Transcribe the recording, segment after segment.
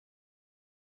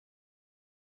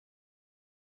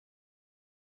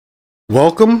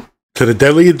Welcome to the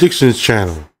Deadly Addictions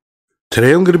channel.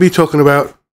 Today I'm going to be talking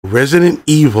about Resident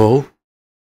Evil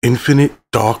Infinite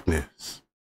Darkness.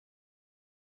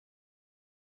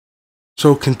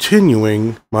 So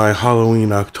continuing my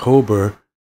Halloween October,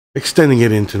 extending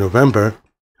it into November,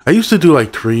 I used to do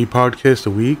like 3 podcasts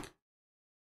a week.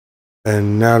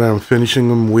 And now that I'm finishing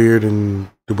them weird and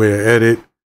the way I edit,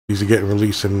 these are getting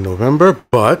released in November.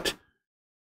 But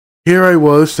here I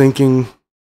was thinking,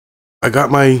 I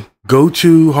got my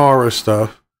go-to horror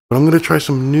stuff, but I'm going to try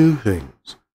some new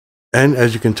things. And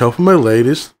as you can tell from my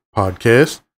latest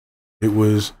podcast, it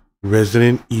was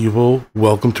Resident Evil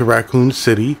Welcome to Raccoon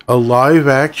City, a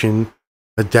live-action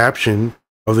adaptation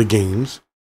of the games,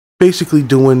 basically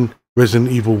doing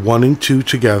Resident Evil 1 and 2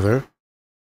 together.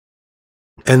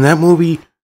 And that movie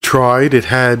tried, it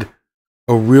had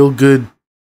a real good,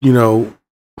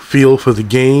 feel for the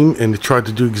game, and it tried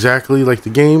to do exactly like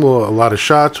the game, or a lot of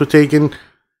shots were taken.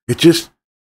 It just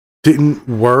didn't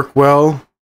work well.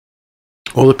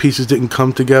 All the pieces didn't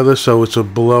come together, so it's a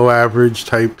below average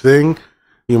type thing.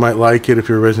 You might like it if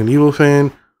you're a Resident Evil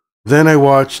fan. Then I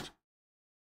watched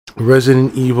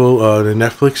Resident Evil, the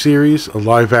Netflix series, a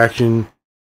live action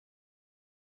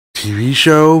TV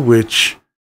show, which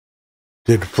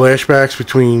did flashbacks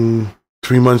between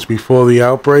 3 months before the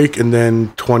outbreak and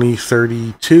then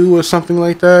 2032 or something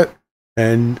like that,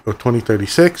 or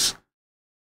 2036.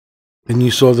 And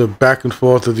you saw the back and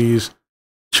forth of these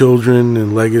children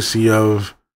and legacy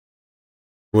of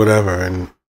whatever.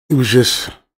 And it was just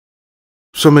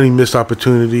so many missed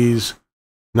opportunities,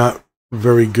 not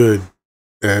very good.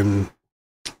 And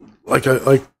like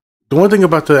the one thing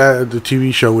about the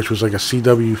TV show, which was like a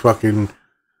CW fucking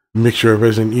mixture of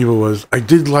Resident Evil, was I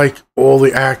did like all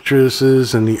the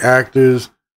actresses and the actors.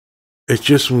 It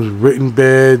just was written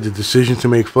bad. The decision to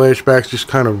make flashbacks just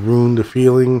kind of ruined the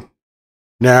feeling.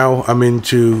 Now I'm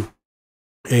into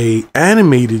a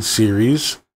animated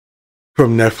series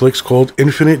from Netflix called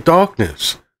Infinite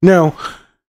Darkness. Now,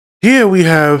 here we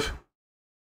have,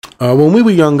 when we were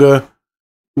younger,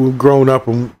 we were growing up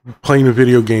and playing the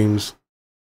video games,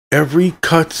 every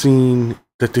cutscene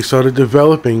that they started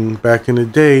developing back in the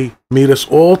day made us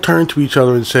all turn to each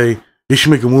other and say, they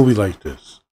should make a movie like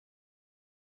this.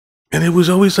 And it was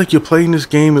always like, you're playing this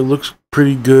game, it looks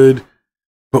pretty good,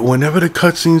 but whenever the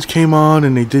cutscenes came on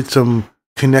and they did some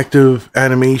connective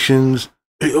animations,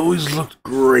 it always looked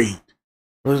great.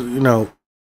 It was,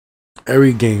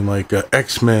 every game, like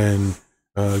X-Men,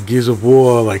 Gears of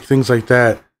War, like things like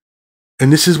that.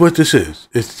 And this is what this is.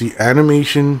 It's the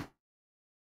animation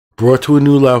brought to a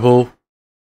new level.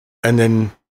 And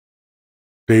then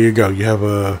there you go. You have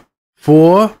a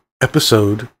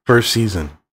 4-episode first season,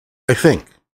 I think.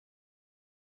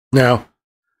 Now,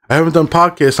 I haven't done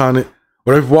podcasts on it,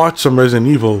 but I've watched some Resident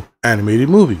Evil animated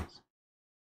movies.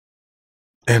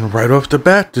 And right off the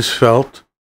bat, this felt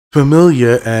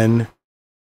familiar and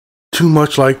too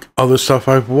much like other stuff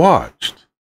I've watched.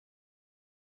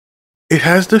 It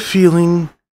has the feeling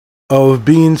of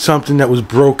being something that was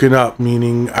broken up,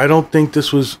 meaning I don't think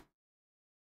this was,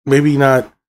 maybe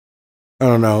not, I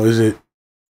don't know, is it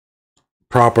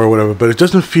proper or whatever, but it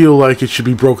doesn't feel like it should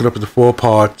be broken up into 4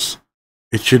 parts.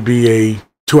 It should be a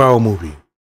 2-hour movie.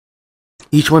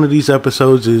 Each one of these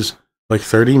episodes is like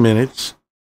 30 minutes.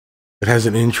 It has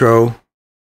an intro,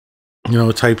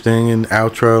 type thing, and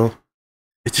outro.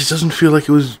 It just doesn't feel like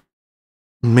it was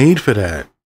made for that.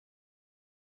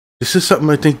 This is something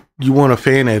I think you want a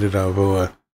fan edit of,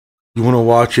 or you want to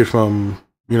watch it from,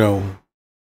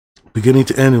 beginning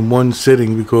to end in one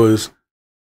sitting, because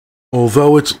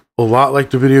although it's a lot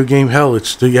like the video game, hell,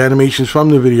 it's the animations from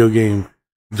the video game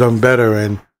done better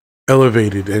and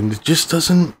elevated, and it just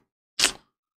doesn't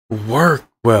work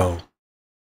well.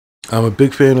 I'm a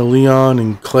big fan of Leon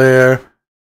and Claire,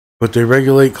 but they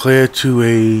regulate Claire to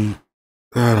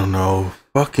a, I don't know,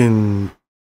 fucking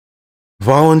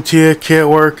volunteer care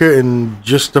worker in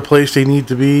just the place they need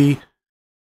to be.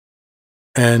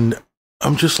 And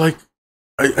I'm just like,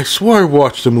 I swore I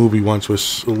watched a movie once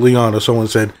with Leon, or someone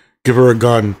said, give her a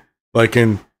gun. Why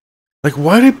did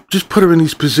they just put her in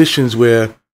these positions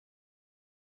where,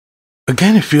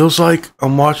 again, it feels like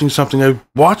I'm watching something I've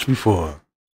watched before.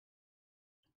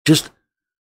 Just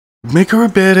make her a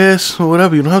badass or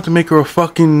whatever. You don't have to make her a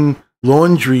fucking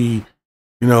laundry,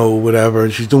 whatever.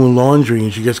 And she's doing laundry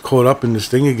and she gets caught up in this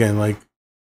thing again. Like,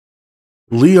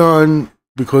 Leon,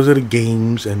 because of the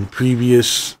games and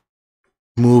previous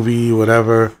movie,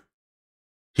 whatever,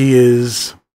 he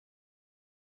is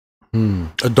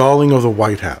a darling of the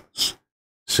White House.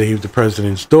 Saved the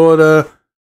president's daughter.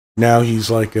 Now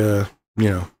he's like a,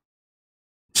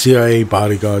 CIA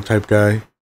bodyguard type guy.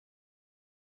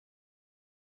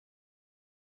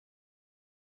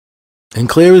 And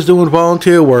Claire is doing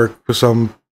volunteer work for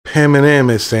some Pam and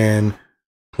Amistan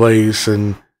place,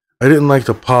 and I didn't like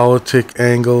the politic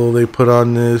angle they put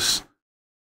on this.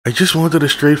 I just wanted a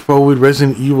straightforward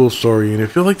Resident Evil story, and I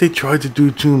feel like they tried to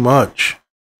do too much.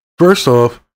 First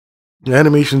off, the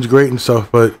animation's great and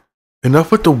stuff, but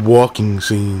enough with the walking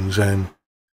scenes. And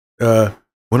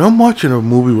when I'm watching a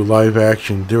movie with live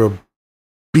action, there are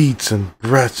beats and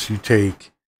breaths you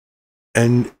take.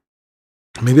 And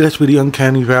maybe that's where the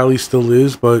uncanny valley still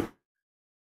is, but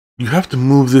you have to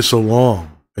move this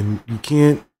along. And you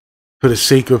can't, for the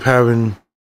sake of having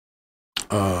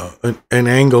an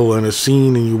angle and a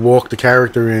scene and you walk the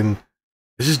character in,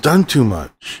 this is done too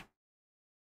much.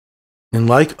 And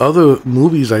like other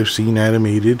movies I've seen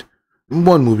animated,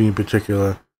 one movie in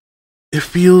particular, it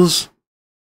feels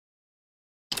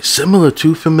similar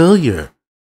to familiar.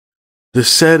 The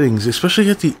settings, especially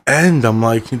at the end, I'm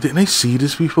like, didn't I see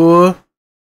this before?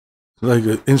 Like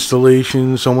an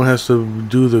installation, someone has to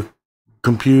do the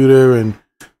computer, and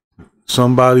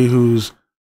somebody whose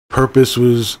purpose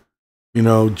was,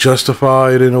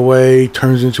 justified in a way,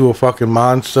 turns into a fucking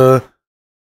monster.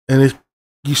 And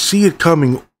you see it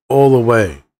coming all the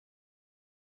way.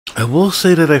 I will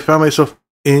say that I found myself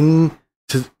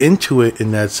into it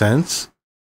in that sense.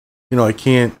 I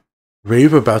can't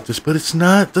rave about this, but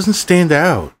doesn't stand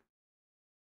out.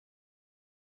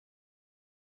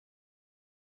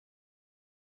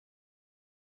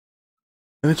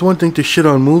 And it's one thing to shit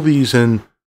on movies and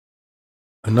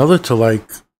another to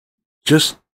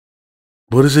just,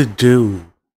 what does it do?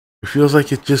 It feels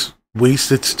like it just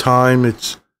wastes its time.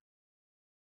 It's,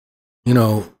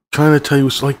 trying to tell you,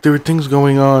 it's like there are things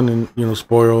going on and,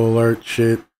 spoiler alert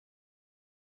shit.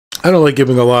 I don't like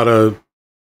giving a lot of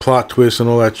plot twists and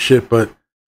all that shit, but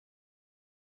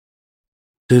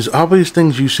there's obvious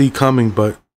things you see coming,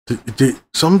 but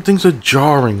some things are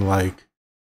jarring, like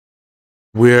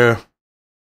where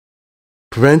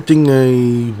preventing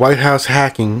a White House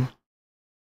hacking,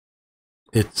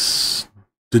 it's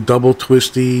the double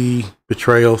twisty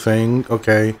betrayal thing,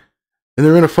 okay, and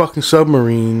they're in a fucking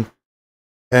submarine,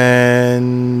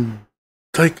 and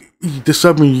the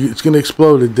submarine, it's gonna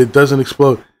explode. It doesn't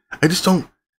explode. I just don't.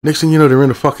 Next thing you know, they're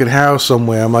in a fucking house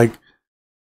somewhere. I'm like,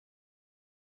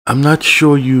 I'm not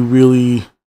sure you really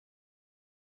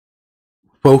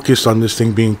focused on this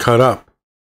thing being cut up.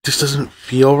 It just doesn't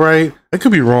feel right. I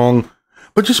could be wrong,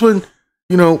 but just when,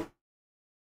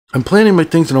 I'm planning my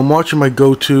things and I'm watching my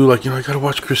go-to, I gotta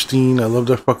watch Christine. I love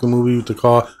that fucking movie with the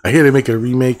car. I hear they make a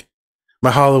remake. My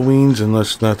Halloweens, and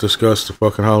let's not discuss the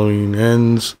fucking Halloween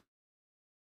Ends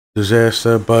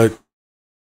disaster, but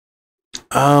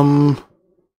I'm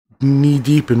knee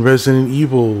deep in Resident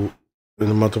Evil in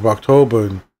the month of October,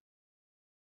 and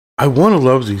I want to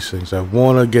love these things. I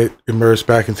want to get immersed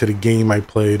back into the game I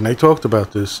played, and I talked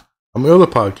about this on my other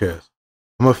podcast.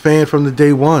 I'm a fan from the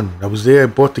day one. I was there, I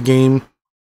bought the game,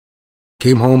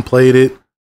 came home, played it.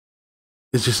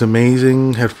 It's just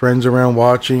amazing. Had friends around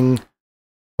watching.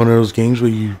 One of those games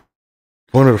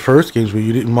one of the first games where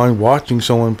you didn't mind watching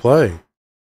someone play.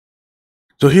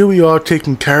 So here we are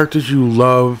taking characters you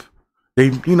love.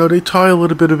 They tie a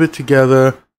little bit of it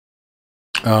together.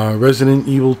 Resident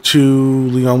Evil 2,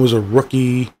 Leon was a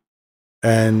rookie,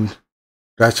 and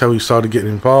that's how he started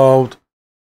getting involved.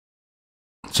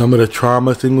 Some of the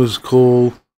trauma thing was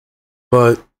cool,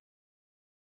 but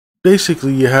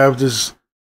basically you have this,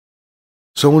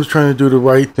 someone's trying to do the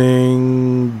right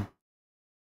thing,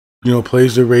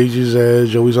 plays the rage's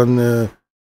edge, always on the,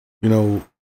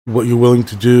 what you're willing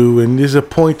to do. And there's a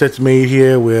point that's made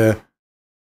here where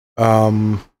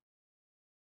Leon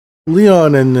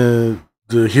and the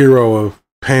hero of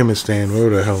Pamistan,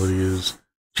 whatever the hell he is,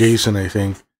 Jason, I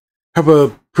think, have a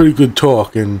pretty good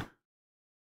talk, and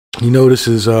he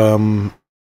notices Leon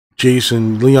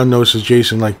notices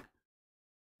Jason, it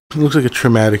looks like a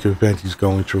traumatic event he's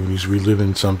going through, and he's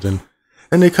reliving something.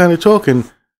 And they kind of talk, and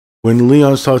when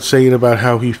Leon starts saying about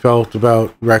how he felt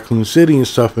about Raccoon City and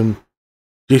stuff, and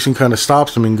Jason kind of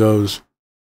stops him and goes,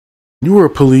 "You were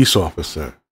a police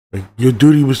officer. Your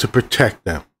duty was to protect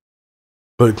them.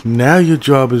 But now your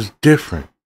job is different."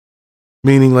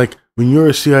 Meaning, when you're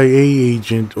a CIA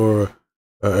agent or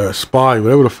a spy,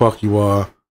 whatever the fuck you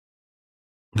are,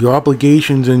 your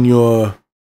obligations and your,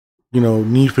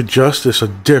 need for justice are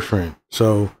different.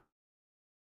 So,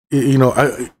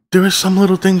 there are some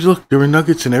little things. Look, there are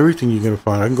nuggets in everything you're gonna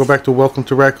find. I can go back to Welcome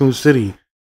to Raccoon City.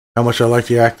 How much I like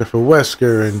the actor for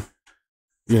Wesker, and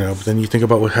but then you think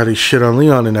about how they shit on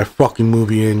Leon in that fucking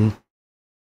movie, and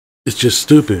it's just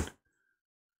stupid.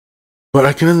 But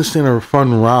I can understand a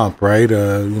fun romp, right?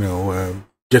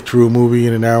 Get through a movie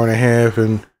in an hour and a half,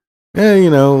 and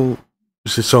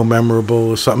This is so memorable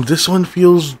or something. This one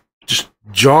feels just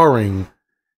jarring.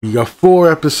 You got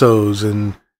 4 episodes,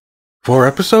 and 4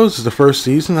 episodes is the first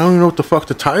season. I don't even know what the fuck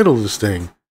the title of this thing.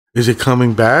 Is it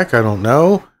coming back? I don't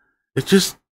know. It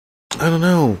just, I don't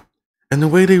know. And the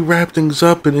way they wrap things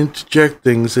up and interject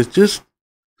things, it just,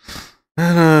 I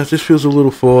don't know, it just feels a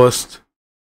little forced.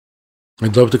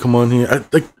 I'd love to come on here.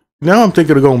 Now I'm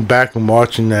thinking of going back and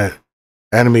watching that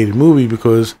animated movie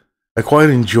because I quite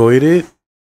enjoyed it.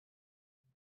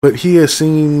 But here,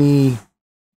 seeing the,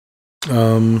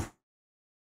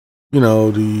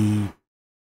 the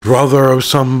brother of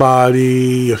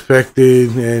somebody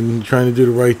affected and trying to do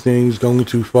the right things, going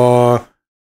too far,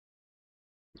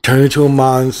 turn into a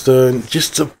monster, and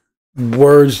just the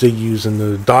words they use in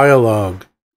the dialogue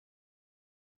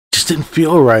just didn't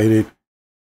feel right.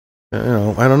 I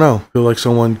don't know. I feel like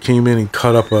someone came in and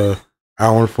cut up a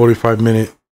hour and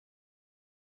 45-minute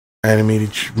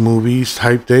animated movies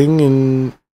type thing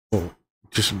and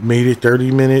just made it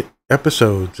 30-minute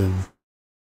episodes, and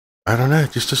I don't know.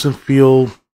 It just doesn't feel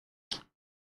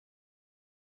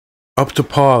up to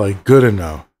par, like good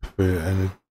enough.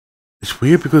 And it's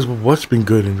weird because of what's been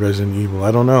good in Resident Evil.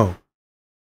 I don't know.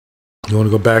 You want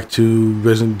to go back to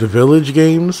the Village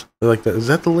games? Like that? Is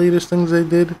that the latest things they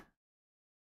did?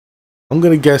 I'm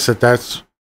gonna guess that that's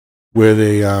where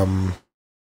they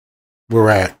were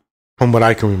at, from what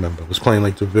I can remember. It was playing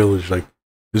like the Village. Like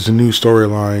there's a new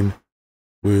storyline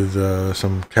with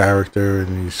some character,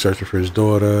 and he's searching for his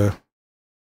daughter.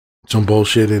 Some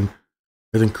bullshit, and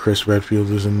I think Chris Redfield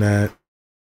is in that.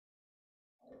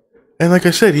 And like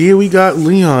I said, here we got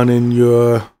Leon, and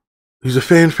he's a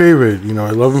fan favorite.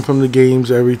 I love him from the games,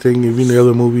 everything, even the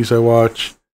other movies I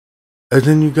watch. And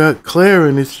then you got Claire,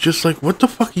 and it's just like, what the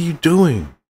fuck are you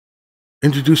doing?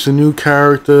 Introduce a new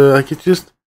character, like it's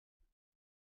just.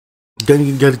 Then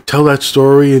you got to tell that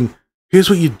story, and here's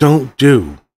what you don't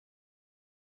do.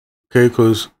 Okay,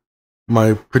 because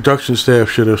my production staff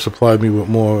should have supplied me with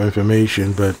more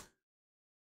information, but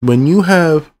when you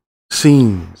have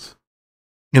scenes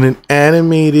in an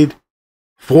animated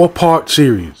 4-part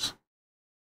series,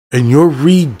 and you're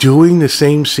redoing the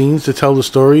same scenes to tell the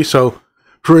story, so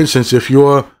for instance, if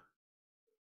you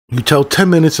tell 10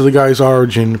 minutes of the guy's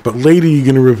origin, but later you're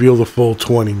going to reveal the full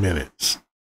 20 minutes.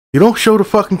 You don't show the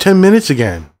fucking 10 minutes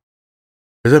again.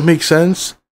 Does that make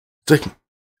sense? It's like,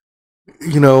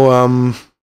 it's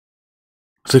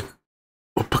like,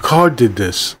 well, Picard did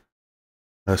this.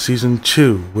 Season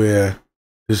 2, where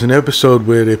there's an episode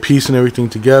where they're piecing everything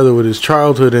together with his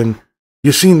childhood, and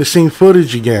you're seeing the same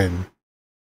footage again.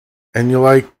 And you're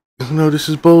like, no, this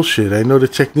is bullshit. I know the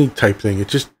technique type thing.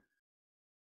 It's just,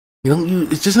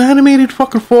 it's just an animated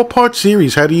fucking 4-part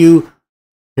series. How do you,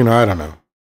 I don't know.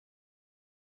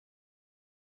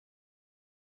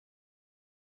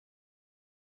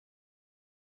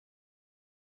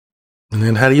 And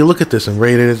then how do you look at this and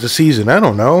rate it as a season? I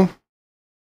don't know.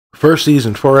 First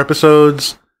season, 4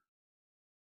 episodes.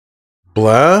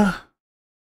 Blah.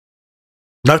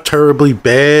 Not terribly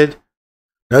bad.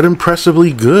 Not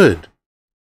impressively good.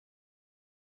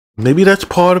 Maybe that's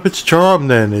part of its charm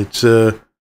then. It's a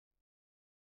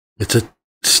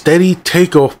steady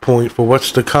takeoff point for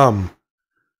what's to come.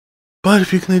 But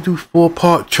if you're going to do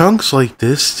 4-part chunks like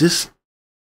this, it's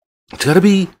got to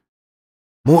be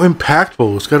more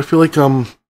impactful. It's got to feel like I'm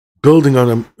building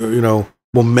on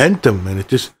momentum, and it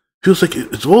just feels like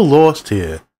it's all lost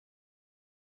here.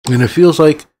 And it feels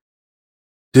like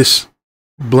this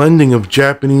blending of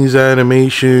Japanese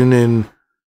animation and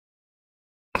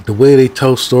the way they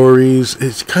tell stories,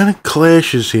 it kind of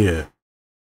clashes here.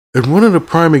 And one of the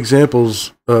prime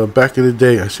examples back in the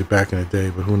day, I say back in the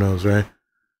day, but who knows, right?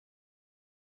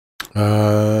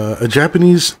 A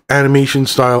Japanese animation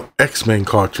style X-Men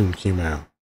cartoon came out.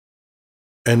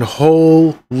 And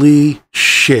holy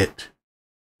shit,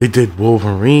 they did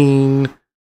Wolverine.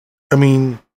 I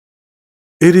mean,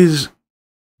 it is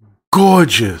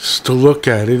gorgeous to look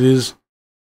at. It is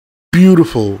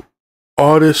beautiful.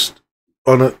 Artistry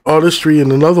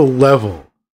in another level.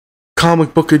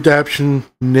 Comic book adaptation,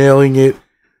 nailing it.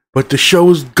 But the show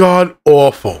is god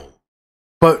awful.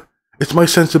 But it's my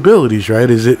sensibilities, right?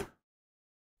 Is it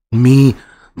me,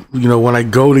 when I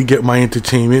go to get my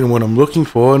entertainment and what I'm looking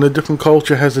for, and a different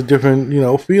culture has a different,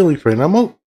 feeling for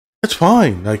it. That's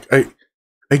fine. Like,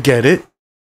 I get it.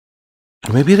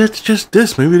 Maybe that's just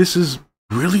this. Maybe this is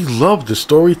really love. The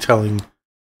storytelling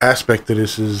aspect of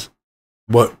this is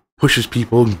what pushes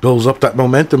people and builds up that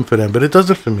momentum for them. But it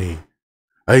doesn't for me.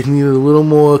 I need a little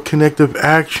more connective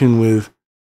action with,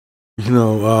 it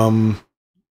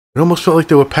almost felt like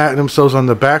they were patting themselves on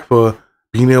the back for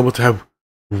being able to have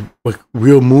like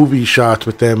real movie shots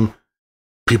with them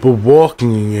people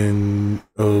walking and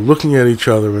looking at each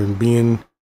other and being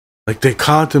like they're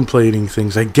contemplating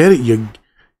things. I get it.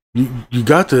 You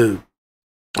got to.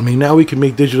 I mean, now we can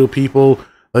make digital people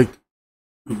like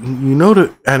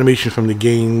the animation from the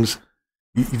games.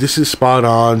 This is spot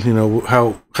on.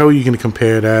 How are you going to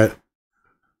compare that?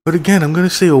 But again, I'm going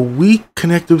to say a weak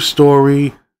connective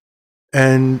story,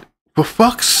 and for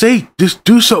fuck's sake, just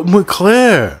do something with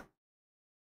Claire.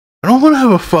 I don't want to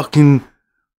have a fucking,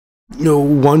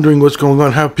 wondering what's going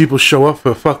on, have people show up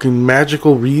for fucking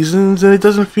magical reasons, and it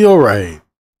doesn't feel right.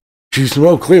 She's,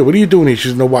 Claire, what are you doing here?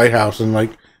 She's in the White House, and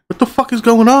like, what the fuck is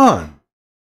going on?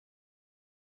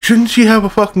 Shouldn't she have a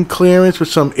fucking clearance with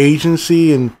some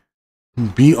agency and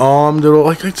be armed or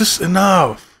like just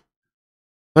enough?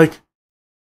 Like,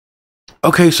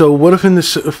 okay, so what if in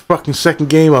this fucking second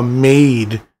game a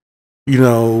maid,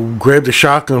 grabbed a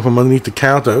shotgun from underneath the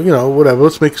counter, whatever,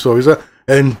 let's make stories up,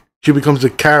 and she becomes a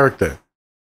character.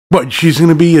 But she's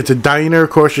gonna be at the diner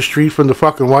across the street from the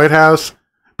fucking White House,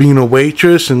 being a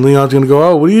waitress, and Leon's gonna go,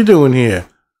 oh, what are you doing here?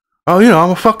 Oh,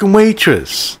 I'm a fucking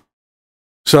waitress.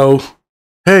 So,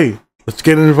 hey, let's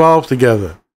get involved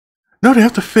together. No, they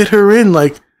have to fit her in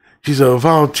like she's a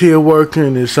volunteer worker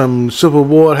and there's some civil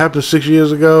war that happened 6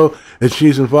 years ago and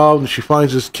she's involved and she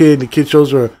finds this kid and the kid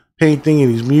shows her a painting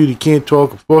and he's mute, he can't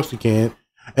talk, of course he can't.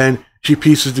 And she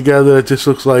pieces together that this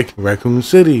looks like Raccoon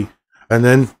City. And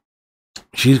then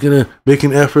she's going to make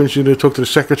an effort and she's going to talk to the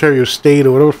Secretary of State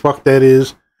or whatever the fuck that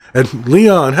is. And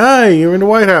Leon, hey, you're in the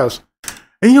White House.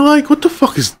 And you're like, what the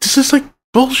fuck is this? Is like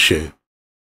bullshit.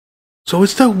 So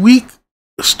it's that weak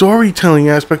storytelling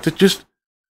aspect that just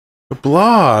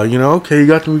blah, okay, you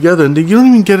got them together, and you don't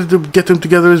even get them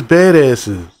together as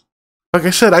badasses. Like I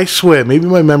said, I swear, maybe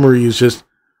my memory is just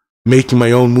making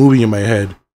my own movie in my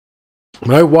head.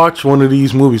 When I watched one of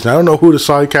these movies, and I don't know who the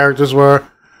side characters were,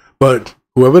 but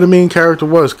whoever the main character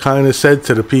was kind of said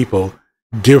to the people,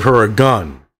 give her a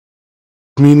gun.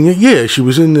 Meaning, yeah, she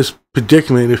was in this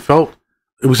predicament,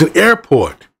 it was an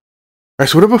airport. Right,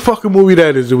 so whatever fucking movie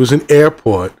that is, it was an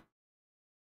airport.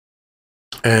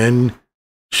 And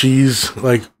she's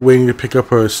like waiting to pick up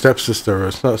her stepsister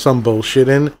or some bullshit,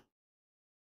 and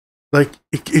like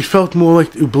it felt more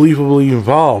like believably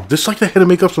involved. Just like they had to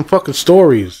make up some fucking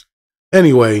stories.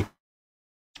 Anyway,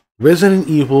 Resident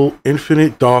Evil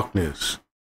Infinite Darkness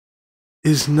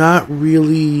is not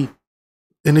really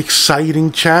an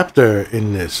exciting chapter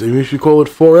in this. I mean, if you call it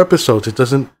 4 episodes, it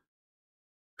doesn't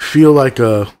feel like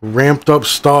a ramped up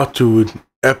start to an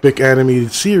epic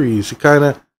animated series. It kind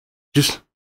of just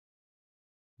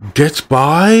gets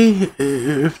by,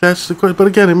 if that's the question. But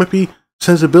again, it might be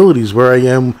sensibilities where I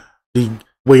am, the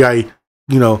way I,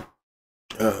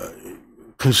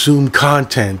 consume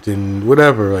content and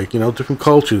whatever, like, different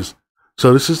cultures.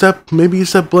 So this is that, maybe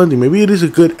it's that blending. Maybe it is a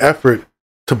good effort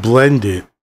to blend it.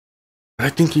 I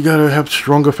think you gotta have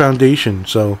stronger foundation.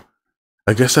 So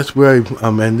I guess that's where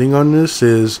I'm ending on this,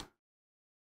 is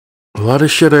a lot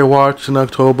of shit I watched in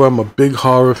October. I'm a big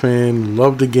horror fan,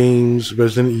 love the games,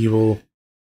 Resident Evil.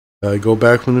 I go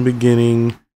back from the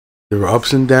beginning. There are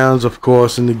ups and downs, of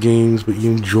course, in the games, but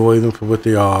you enjoy them for what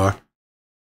they are,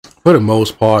 for the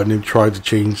most part, and they've tried to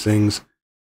change things.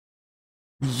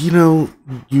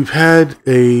 You've had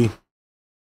a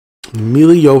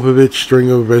Mila Jovovich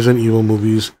string of Resident Evil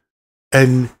movies,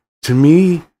 and to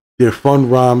me, they're fun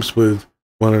romps with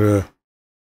one of the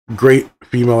great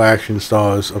female action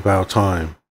stars of our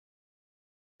time.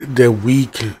 They're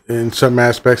weak in some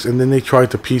aspects, and then they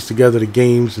tried to piece together the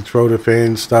games and throw the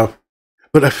fan stuff.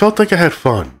 But I felt like I had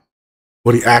fun.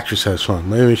 Well, the actress has fun.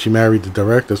 Maybe she married the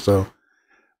director, so.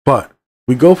 But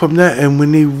we go from that, and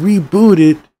when they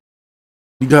rebooted,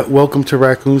 you got Welcome to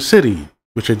Raccoon City,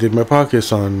 which I did my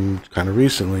podcast on kind of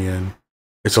recently, and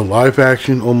it's a live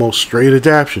action, almost straight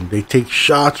adaptation. They take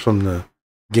shots from the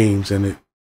games, and it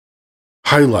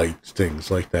highlights things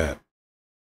like that.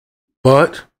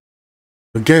 But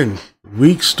again,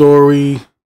 weak story.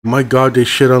 My God, they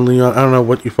shit on Leon. I don't know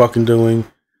what you're fucking doing.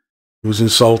 It was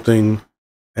insulting,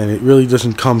 and it really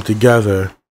doesn't come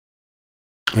together.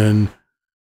 And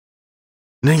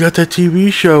then you got that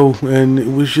TV show, and it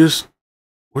was just,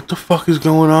 what the fuck is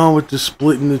going on with the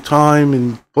splitting the time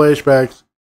and flashbacks?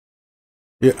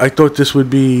 Yeah, I thought this would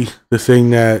be the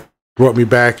thing that brought me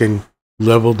back and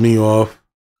leveled me off.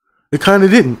 It kind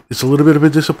of didn't. It's a little bit of a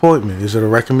disappointment. Is it a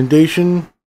recommendation?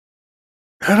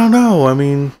 I don't know. I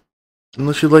mean,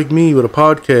 unless you're like me with a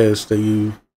podcast that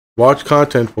you watch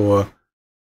content for,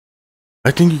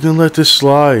 I think you can let this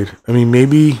slide. I mean,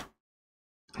 maybe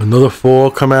another 4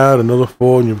 come out, another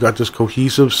 4, and you've got this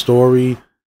cohesive story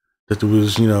that there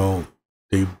was,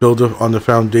 they build up on the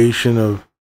foundation of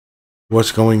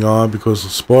what's going on, because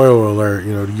spoiler alert,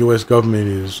 the U.S. government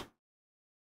is,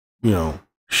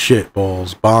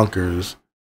 shitballs, bonkers,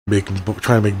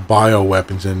 trying to make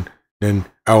bioweapons, and then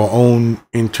our own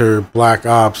black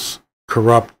ops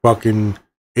corrupt fucking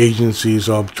agencies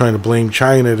are trying to blame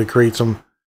China to create some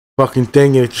fucking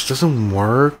thing, and it just doesn't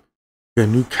work.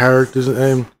 New characters,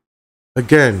 and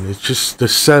again, it's just the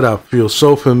setup feels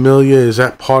so familiar. Is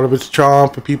that part of its charm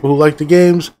for people who like the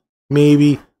games?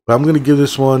 Maybe, but I'm gonna give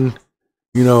this one,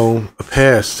 a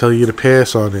pass. Tell you to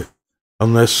pass on it,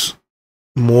 unless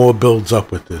more builds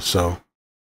up with this. So,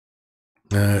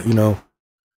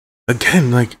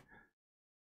 again, like,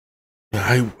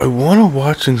 I want to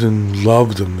watch things and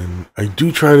love them, and I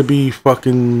do try to be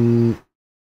fucking,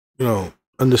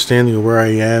 understanding of where I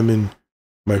am in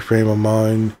my frame of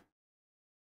mind.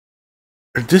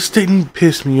 This didn't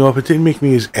piss me off. It didn't make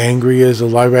me as angry as a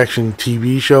live action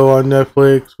TV show on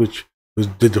Netflix, which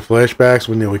did the flashbacks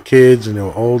when they were kids and they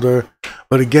were older.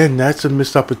 But again, that's a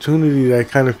missed opportunity that I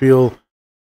kind of feel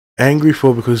angry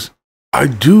for, because I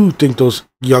do think those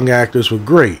young actors were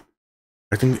great.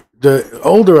 I think the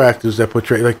older actors that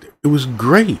portrayed, like, it was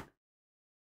great.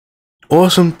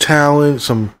 Awesome talent,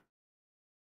 some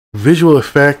visual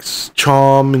effects,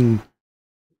 charm, and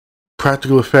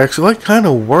practical effects. It like kind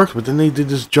of worked, but then they did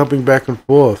this jumping back and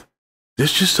forth.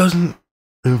 This just doesn't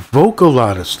invoke a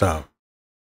lot of stuff.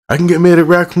 I can get mad at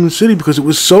Raccoon City because it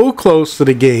was so close to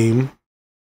the game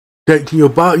that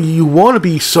you want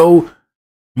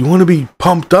to be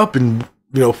pumped up and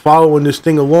following this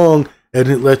thing along, and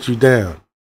it lets you down.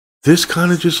 This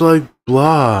kind of just like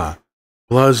blase.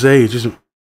 It just,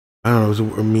 I don't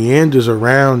know, it meanders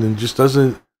around and just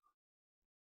doesn't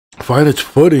find its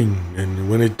footing. And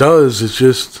when it does, it's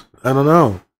just, I don't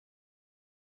know.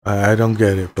 I don't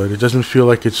get it, but it doesn't feel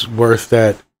like it's worth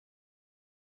that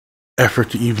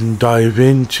effort to even dive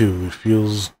into. It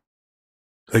feels,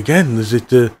 again, is it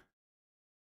the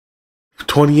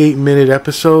 28-minute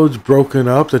episodes broken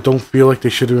up that don't feel like they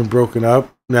should have been broken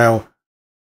up? Now,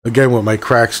 again, with my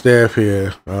crack staff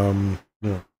here,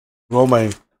 all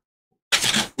my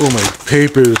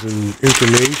papers and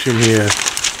information here,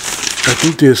 I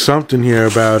think there's something here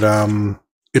about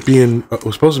it being it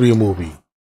was supposed to be a movie,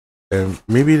 and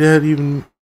maybe that even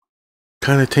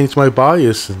kind of taints my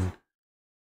bias. And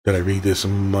that I read this a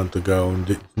month ago,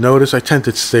 and notice I tend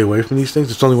to stay away from these things.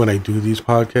 It's only when I do these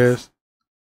podcasts.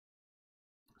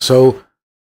 So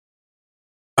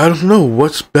I don't know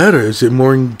what's better. Is it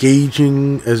more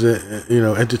engaging as a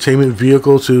entertainment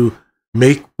vehicle to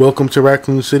make Welcome to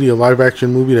Raccoon City a live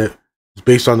action movie that is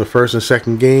based on the first and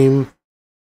second game,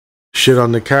 shit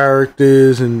on the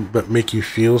characters but make you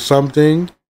feel something,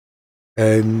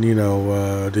 and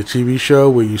the TV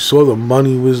show where you saw the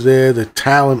money was there, the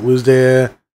talent was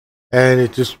there, and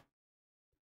it just,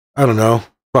 I don't know,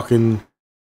 fucking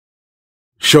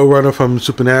showrunner from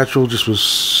Supernatural just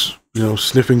was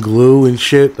sniffing glue and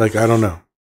shit. Like, I don't know.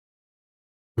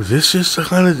 This just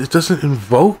kind of, it doesn't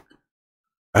invoke,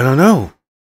 I don't know.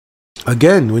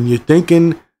 Again, when you're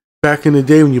thinking back in the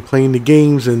day when you're playing the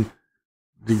games and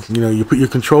you put your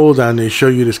control down, they show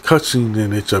you this cutscene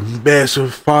and it's a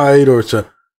massive fight, or it's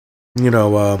a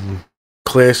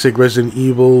classic Resident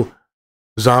Evil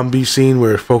zombie scene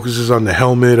where it focuses on the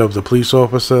helmet of the police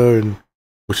officer, and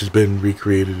which has been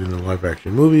recreated in the live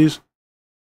action movies.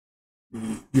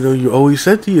 You always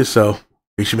said to yourself,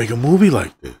 they should make a movie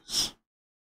like this.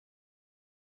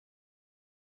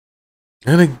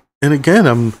 And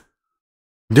again,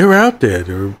 they're out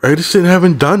there. I just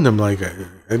haven't done them. Like, I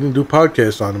didn't do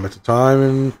podcasts on them at the time,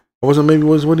 and I wasn't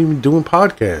even doing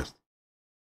podcasts.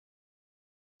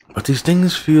 But these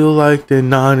things feel like they're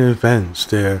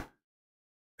non-events.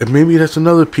 And maybe that's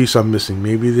another piece I'm missing.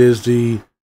 Maybe there's the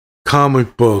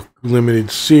comic book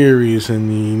limited series and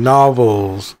the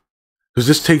novels, because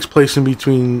this takes place in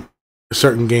between a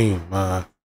certain game.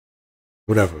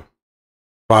 Whatever.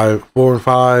 4 and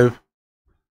 5.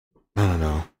 I don't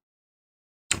know.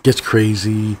 It gets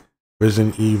crazy.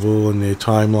 Resident Evil and their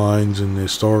timelines and their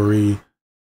story.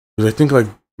 Because I think like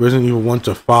Resident Evil 1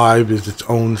 to 5 is its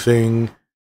own thing.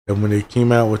 And when they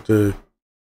came out with the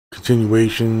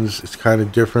continuations, it's kind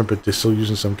of different, but they're still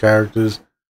using some characters.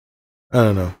 I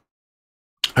don't know.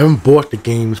 I haven't bought the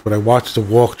games, but I watched the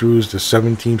walkthroughs, the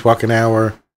 17 fucking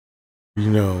hour,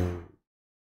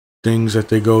 things that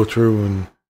they go through, and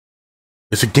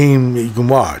it's a game that you can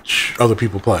watch other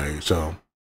people play, so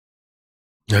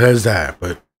it has that.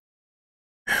 But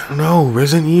I don't know,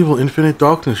 Resident Evil Infinite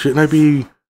Darkness, shouldn't I be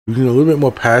a little bit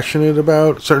more passionate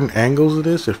about certain angles of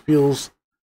this? It feels,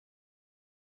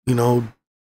 the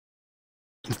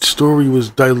story was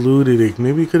diluted.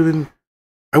 Maybe it could have been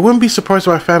I wouldn't be surprised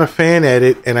if I found a fan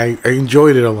edit and I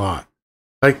enjoyed it a lot.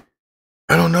 Like,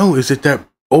 I don't know, is it that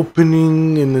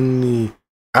opening and then the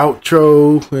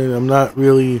outro? And I'm not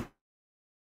really.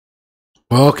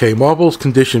 Well, okay, Marvel's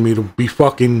conditioned me to be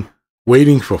fucking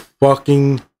waiting for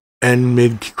fucking end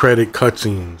mid-credit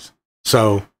cutscenes.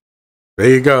 So, there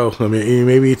you go. I mean,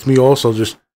 maybe it's me also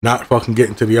just not fucking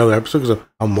getting to the other episode because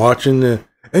I'm watching the.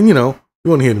 And you know, you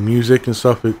want to hear the music and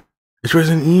stuff. It's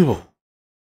Resident Evil.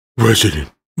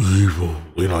 Resident Evil.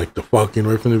 You know, like the fucking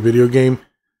right from the video game.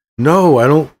 No, I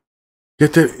don't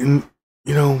get that in,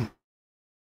 you know,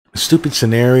 stupid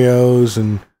scenarios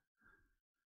and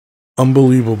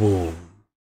unbelievable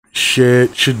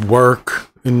shit should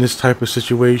work in this type of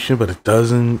situation, but it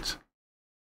doesn't.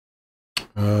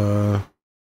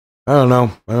 I don't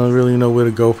know. I don't really know where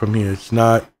to go from here. It's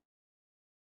not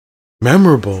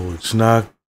memorable. It's not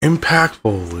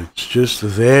impactful. It's just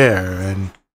there.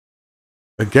 And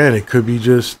again, it could be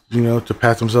just, you know, to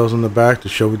pat themselves on the back to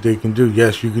show what they can do.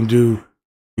 Yes, you can do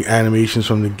the animations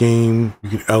from the game. You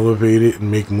can elevate it and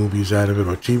make movies out of it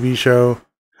or TV show.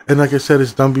 And like I said,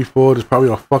 it's done before. There's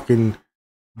probably a fucking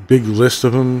big list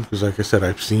of them. Because like I said,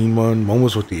 I've seen one. One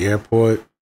was with the airport.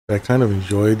 I kind of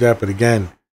enjoyed that. But again,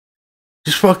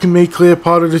 just fucking make Claire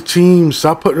part of the team.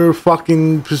 Stop putting her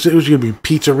fucking position. It was going to be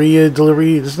pizzeria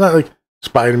delivery. It's not like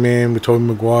Spider-Man with Tobey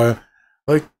Maguire.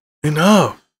 Like,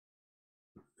 enough.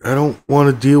 I don't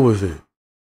want to deal with it.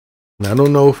 And I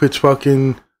don't know if it's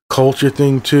fucking culture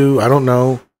thing too. I don't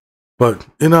know. But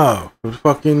enough. It's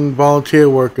fucking volunteer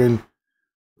work and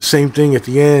same thing at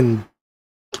the end.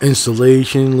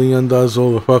 Installation. Leon does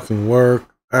all the fucking work.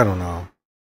 I don't know.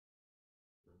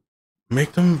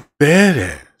 Make them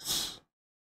badass.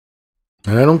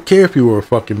 And I don't care if you were a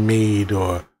fucking maid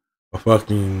or a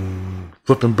fucking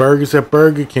flipping burgers at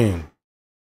Burger King.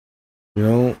 You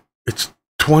know, it's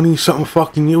 20-something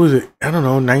fucking years. Was it, I don't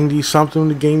know, 90-something when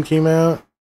the game came out?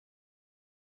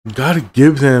 You gotta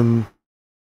give them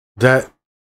that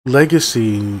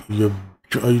legacy.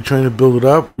 Are you trying to build it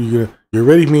up? You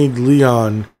already made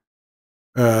Leon,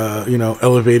 you know,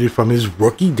 elevated from his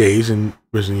rookie days in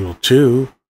Resident Evil 2.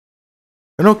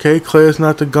 And okay, Claire's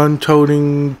not the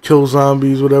gun-toting, kill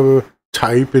zombies, whatever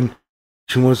type, and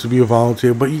she wants to be a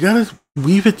volunteer, but you gotta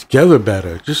weave it together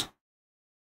better. Just,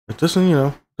 it doesn't, you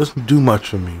know, doesn't do much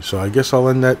for me. So I guess I'll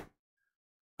end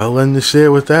this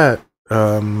there with that.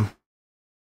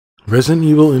 Resident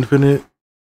Evil Infinite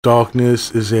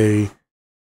Darkness is a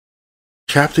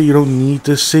chapter you don't need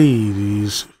to see.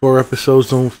 These 4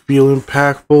 episodes don't feel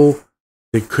impactful.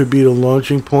 They could be the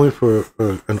launching point for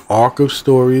an arc of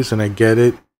stories, and I get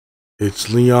it. It's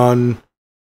Leon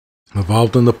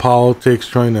involved in the politics,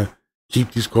 trying to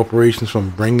keep these corporations from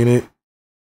bringing it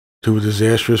to a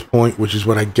disastrous point, which is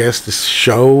what I guess the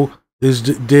show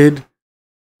did.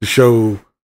 The show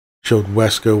showed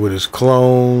Wesker with his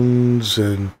clones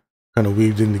and kind of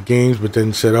weaved in the games, but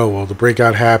then said, oh, well, the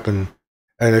breakout happened.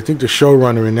 And I think the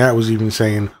showrunner in that was even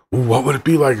saying, what would it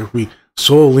be like if we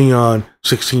saw Leon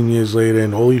 16 years later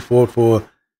and all he fought for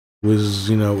was,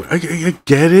 you know, I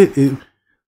get it.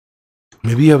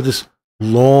 Maybe you have this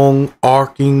long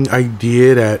arcing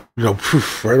idea that, you know,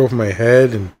 poof, right over my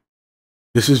head, and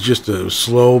this is just a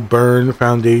slow burn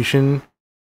foundation.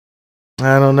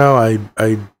 I don't know.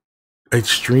 I'd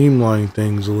streamline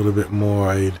things a little bit more.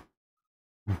 I'd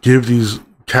give these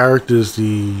characters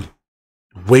the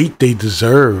weight they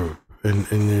deserve,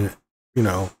 and you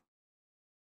know,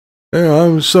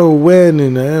 I'm so when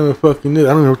and I'm a fucking this.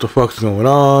 I don't know what the fuck's going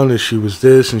on. And she was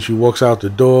this, and she walks out the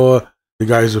door. The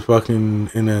guys are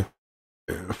fucking in a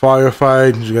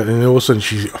firefight, and all of a sudden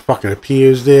she fucking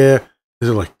appears there. Is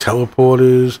it like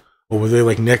teleporters, or were they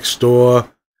like next door?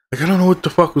 Like, I don't know what the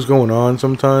fuck was going on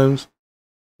sometimes.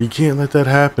 You can't let that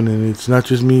happen, and it's not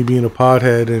just me being a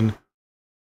pothead, and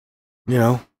you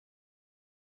know,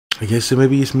 I guess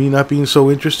maybe it's me not being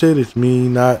so interested. It's me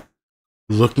not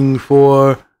looking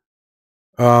for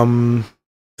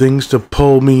things to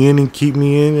pull me in and keep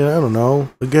me in. I don't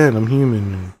know. Again, I'm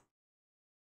human. And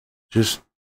just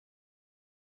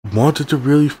wanted to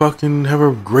really fucking have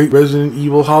a great Resident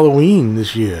Evil Halloween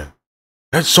this year.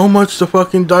 That's so much to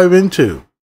fucking dive into.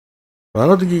 I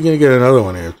don't think you're gonna get another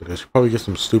one after this. You'll probably get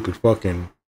some stupid fucking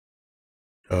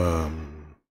you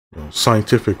know,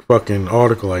 scientific fucking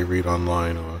article I read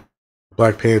online, or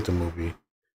Black Panther movie,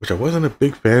 which I wasn't a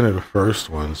big fan of the first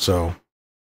one. So,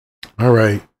 all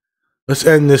right, let's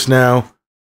end this now.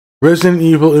 Resident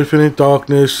Evil Infinite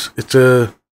Darkness.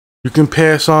 You can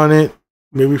pass on it.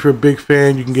 Maybe if you're a big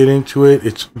fan, you can get into it.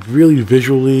 It's really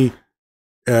visually,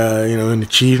 you know, an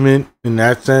achievement in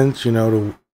that sense, you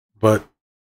know, but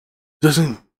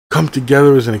doesn't come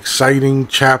together as an exciting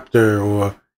chapter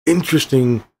or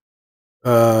interesting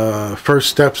first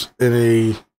steps in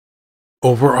a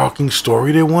overarching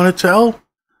story they want to tell.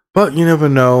 But you never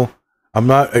know. I'm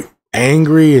not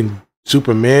angry and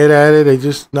super mad at it. I'm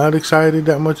just not excited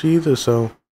that much either.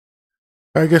 So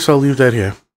I guess I'll leave that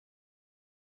here.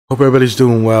 Hope everybody's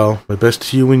doing well. My best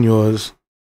to you and yours.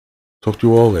 Talk to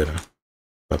you all later.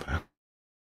 Bye-bye.